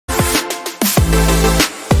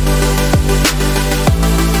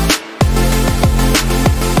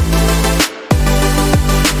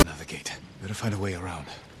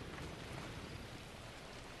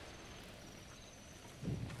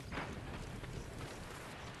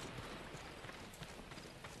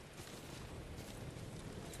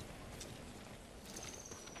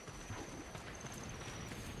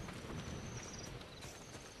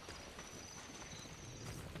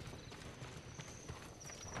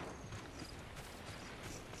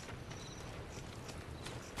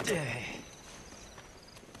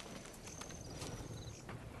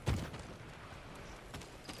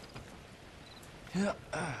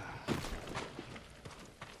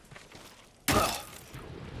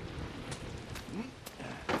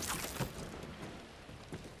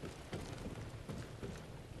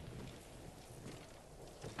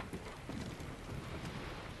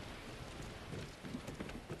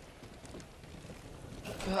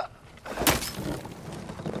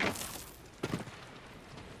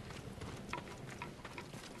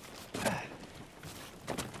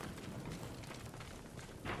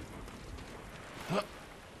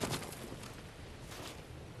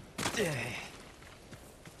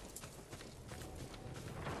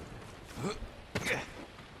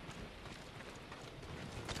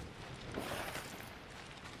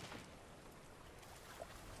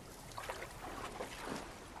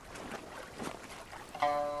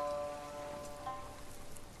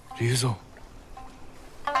Ryuzo.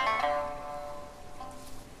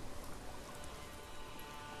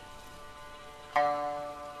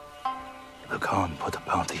 The Khan put a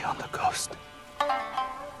bounty on the ghost.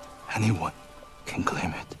 Anyone can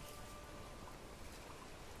claim it.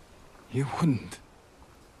 You wouldn't.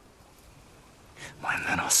 My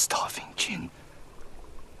men are starving, Jin.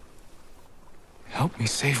 Help me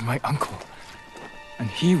save my uncle, and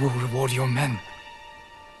he will reward your men.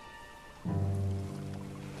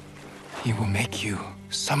 He will make you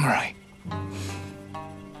samurai.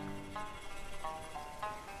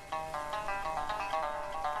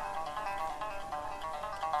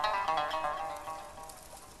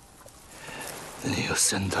 Then he'll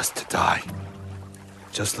send us to die.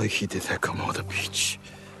 Just like he did at Komoda Beach.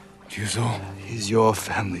 Ryuzo. He's your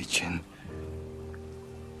family, Jin.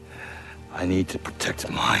 I need to protect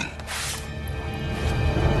mine.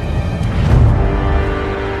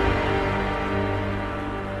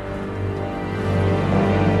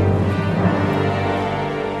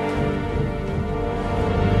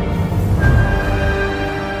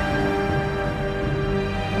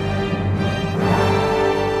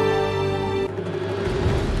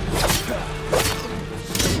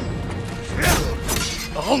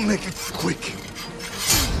 I'll make it quick.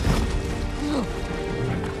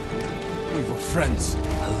 We were friends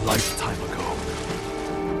A lifetime ago.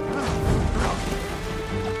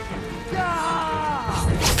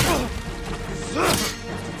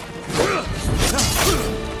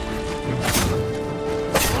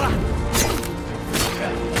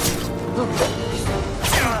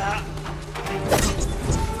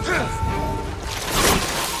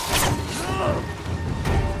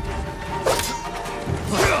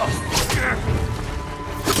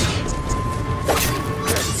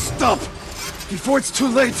 Stop! Before it's too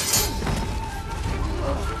late!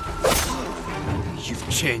 You've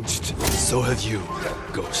changed. So have you,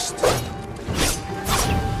 Ghost.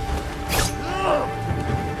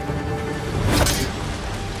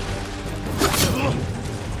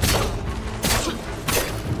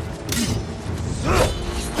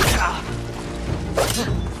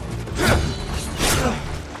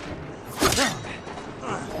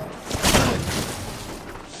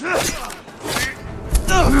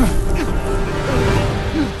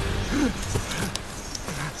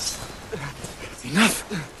 Enough!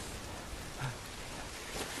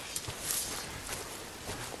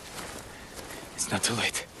 It's not too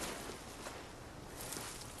late.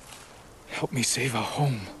 Help me save our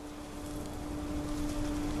home.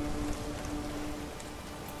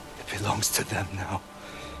 It belongs to them now.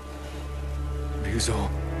 Ryuzo.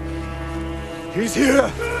 He's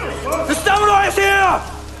here! The samurai is here!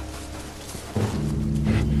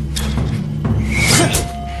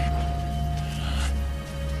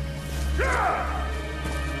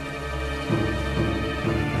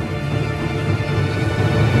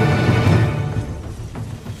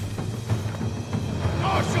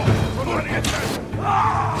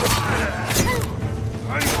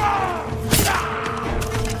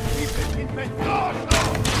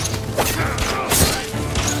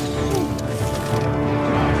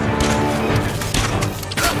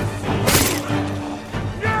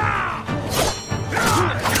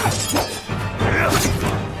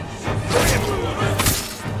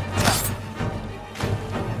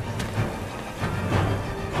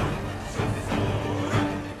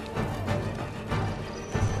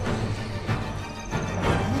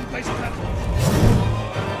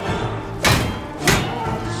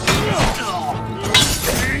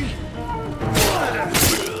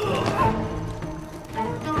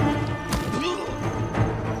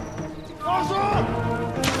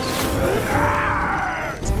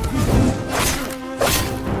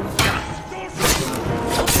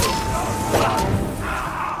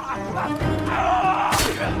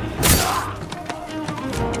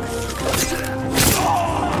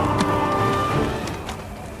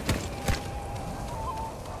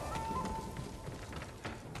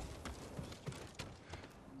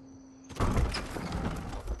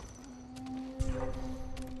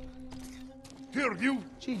 fear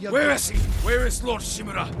you. Where is he? Where is Lord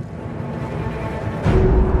Shimura?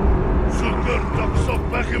 Sukker taksa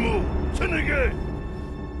bakimu. Tsunige.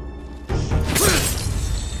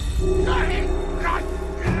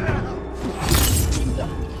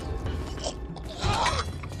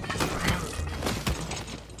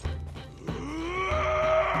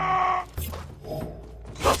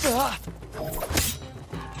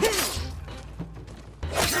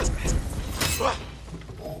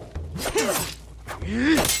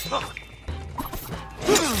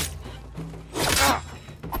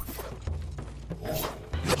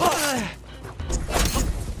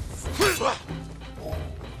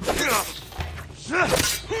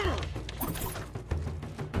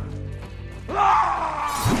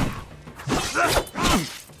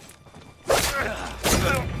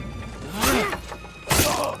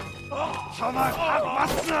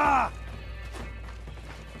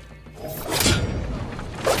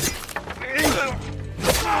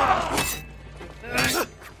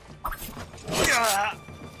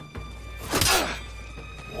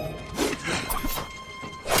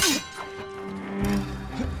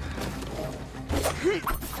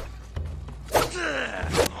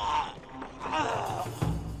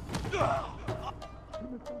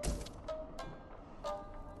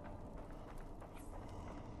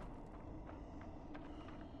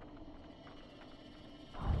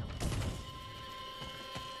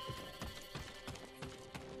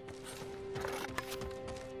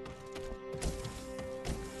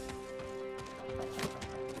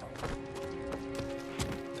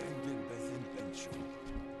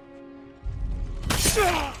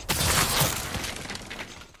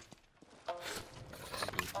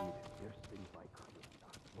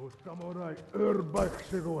 Samurai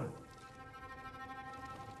örbaksiguan.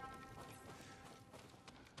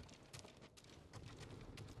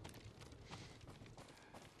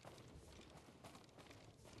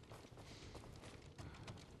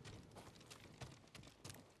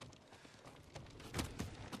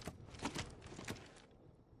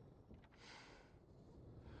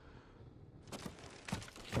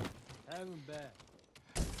 Have him back.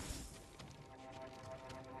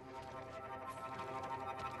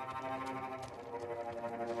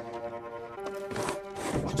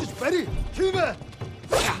 Ready? Kiva!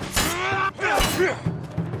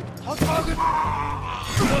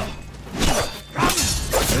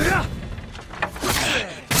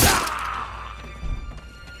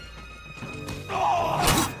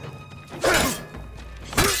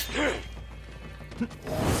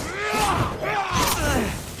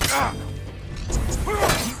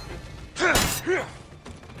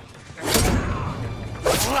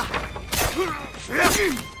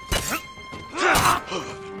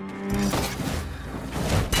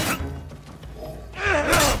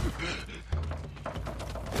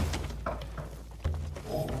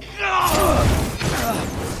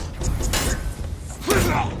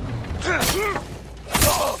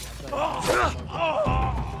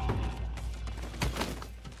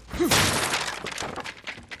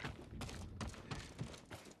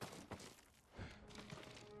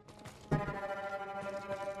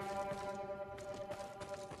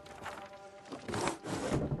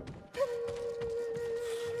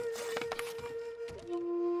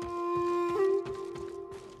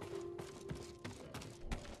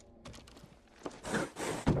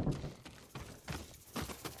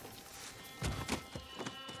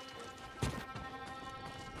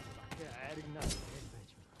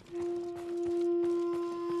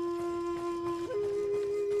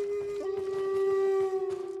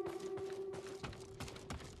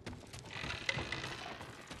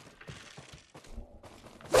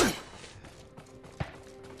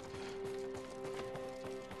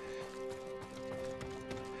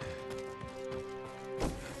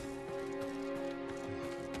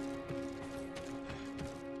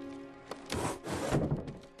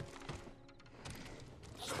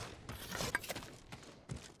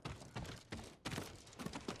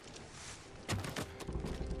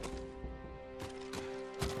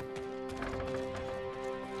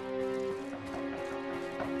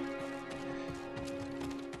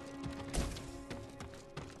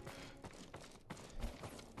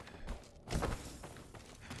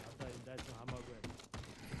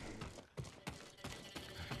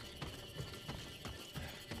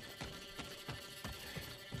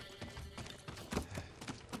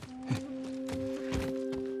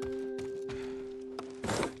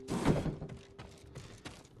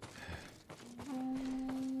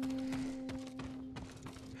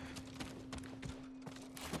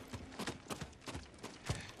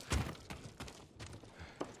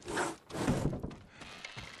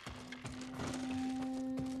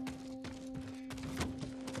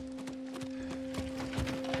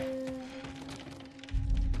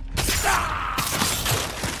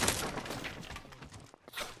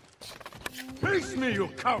 Face me, you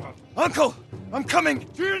coward! Uncle! I'm coming!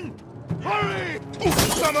 Jin! Hurry!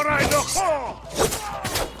 Samurai no Ho!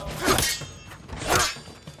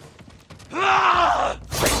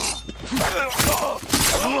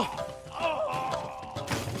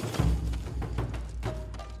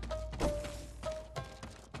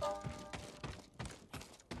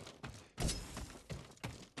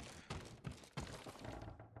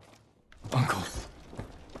 Uncle.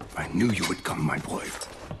 I knew you would come, my boy.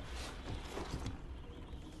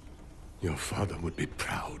 Your father would be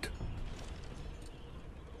proud.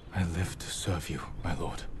 I live to serve you, my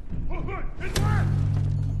lord.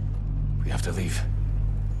 We have to leave.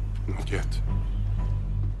 Not yet.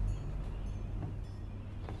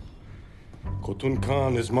 Khotun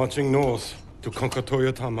Khan is marching north to conquer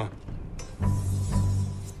Toyotama.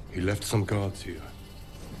 He left some guards here.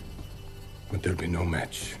 But there'll be no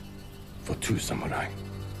match for 2 samurai.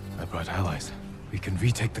 I brought allies. We can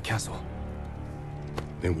retake the castle.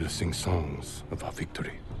 They will sing songs of our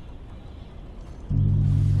victory.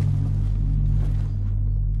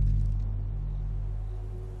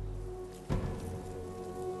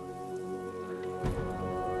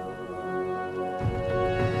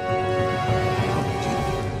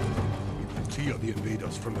 Clear the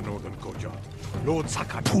invaders from the northern courtyard. Lord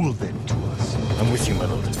Sakai. Pull them to us. I'm with you, my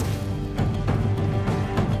lord.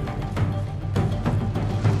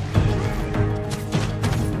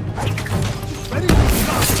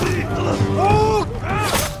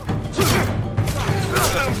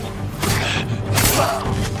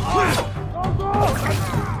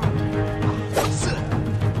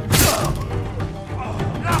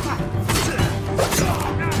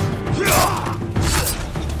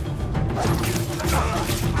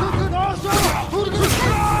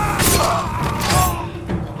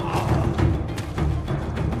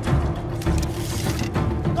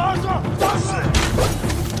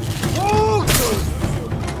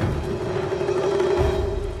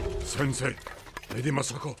 Sensei, Lady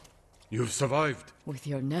Masako, you've survived. With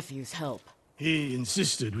your nephew's help. He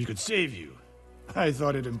insisted we could save you. I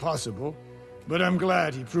thought it impossible, but I'm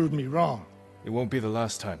glad he proved me wrong. It won't be the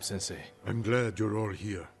last time, Sensei. I'm glad you're all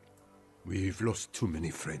here. We've lost too many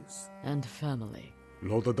friends. And family.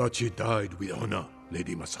 Lord Adachi died with honor,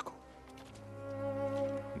 Lady Masako.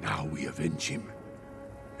 Now we avenge him,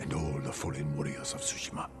 and all the fallen warriors of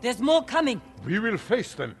Tsushima. There's more coming! We will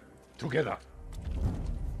face them together.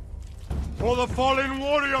 For the fallen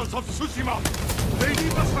warriors of Tsushima, Lady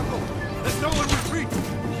Masako, let no one retreat!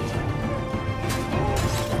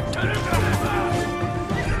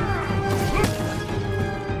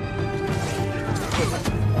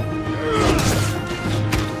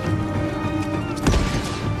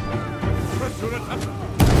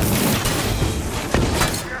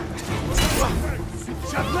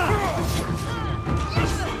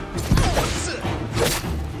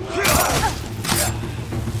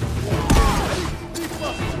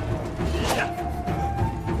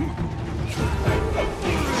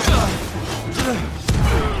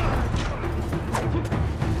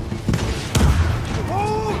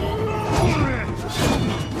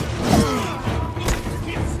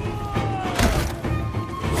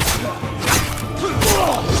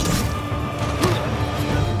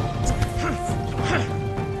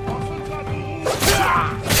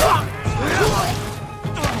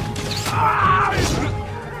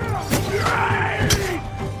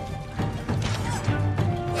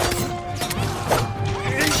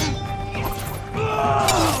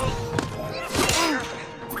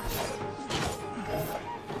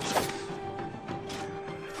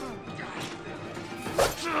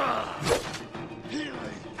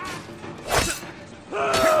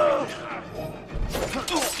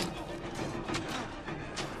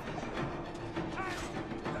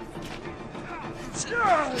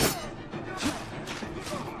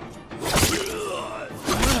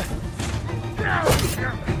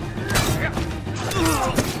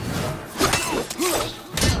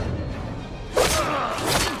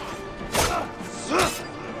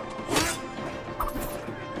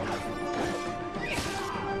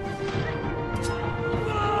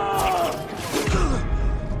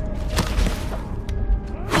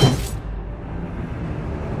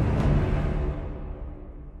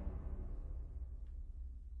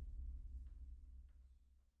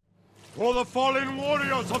 For the fallen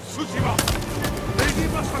warriors of Tsushima! Lady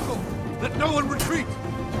Masako, let no one retreat!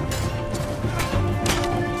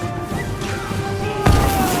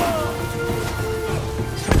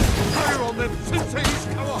 Fire on them, Sensei's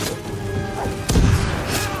cover!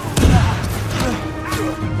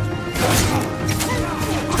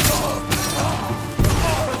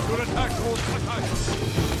 Press your attack towards Sakai!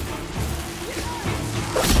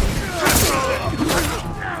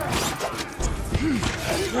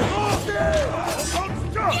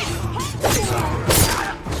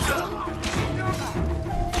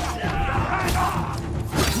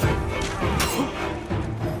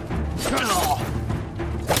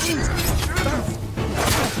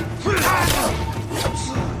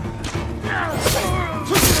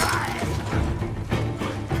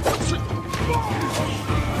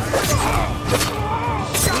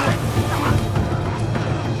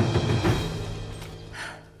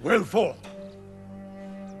 Well fought.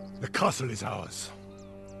 The castle is ours.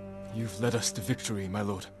 You've led us to victory, my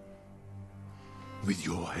lord. With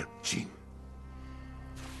your help, Jin.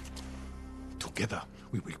 Together,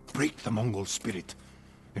 we will break the Mongol spirit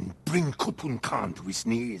and bring Kupun Khan to his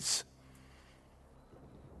knees.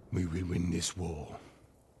 We will win this war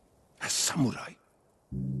as samurai.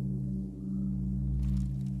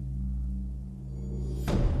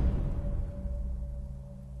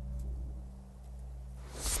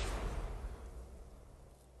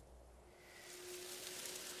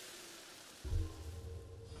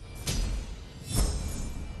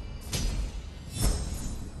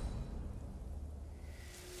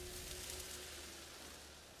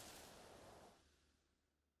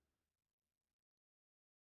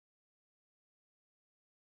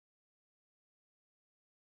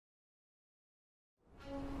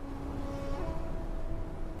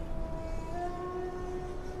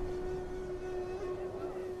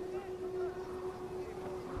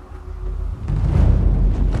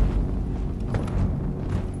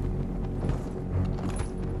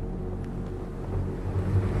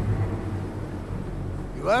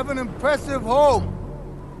 You have an impressive home.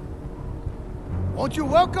 Won't you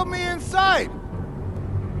welcome me inside?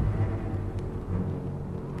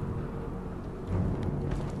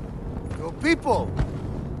 Your people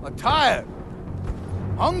are tired,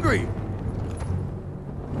 hungry,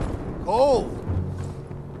 cold.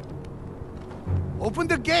 Open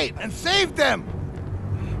the gate and save them!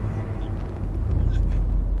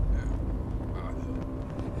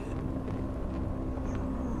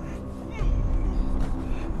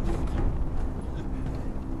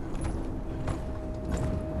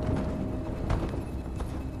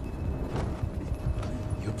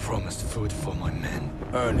 You promised food for my men.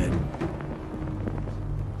 Earn it.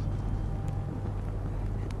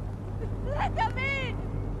 Let them in!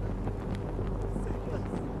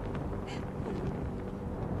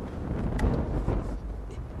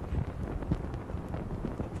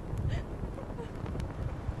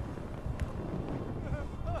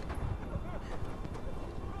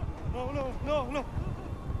 No.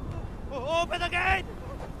 Open the gate!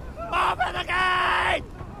 Open the gate!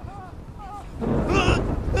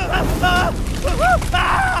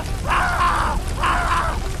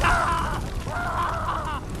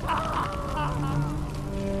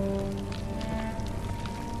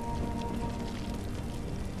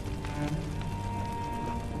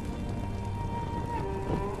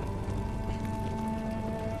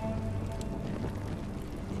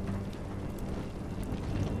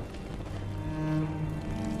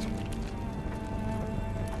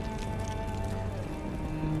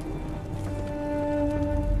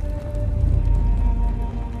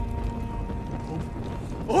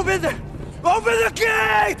 Open the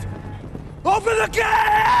gate! Open the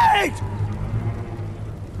gate!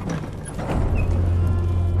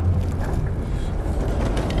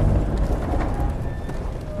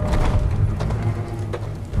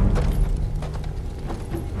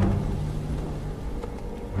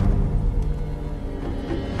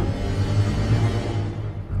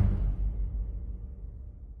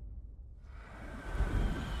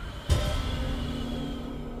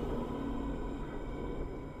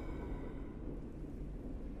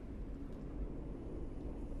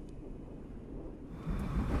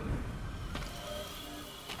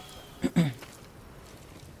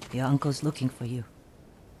 Your uncle's looking for you.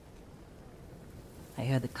 I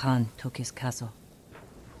heard the Khan took his castle.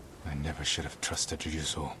 I never should have trusted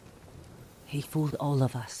Ryuzo. He fooled all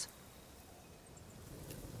of us.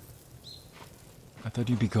 I thought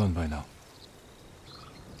you'd be gone by now.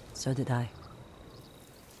 So did I.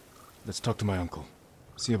 Let's talk to my uncle.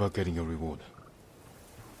 See about getting your reward.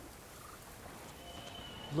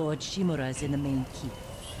 Lord Shimura is in the main keep.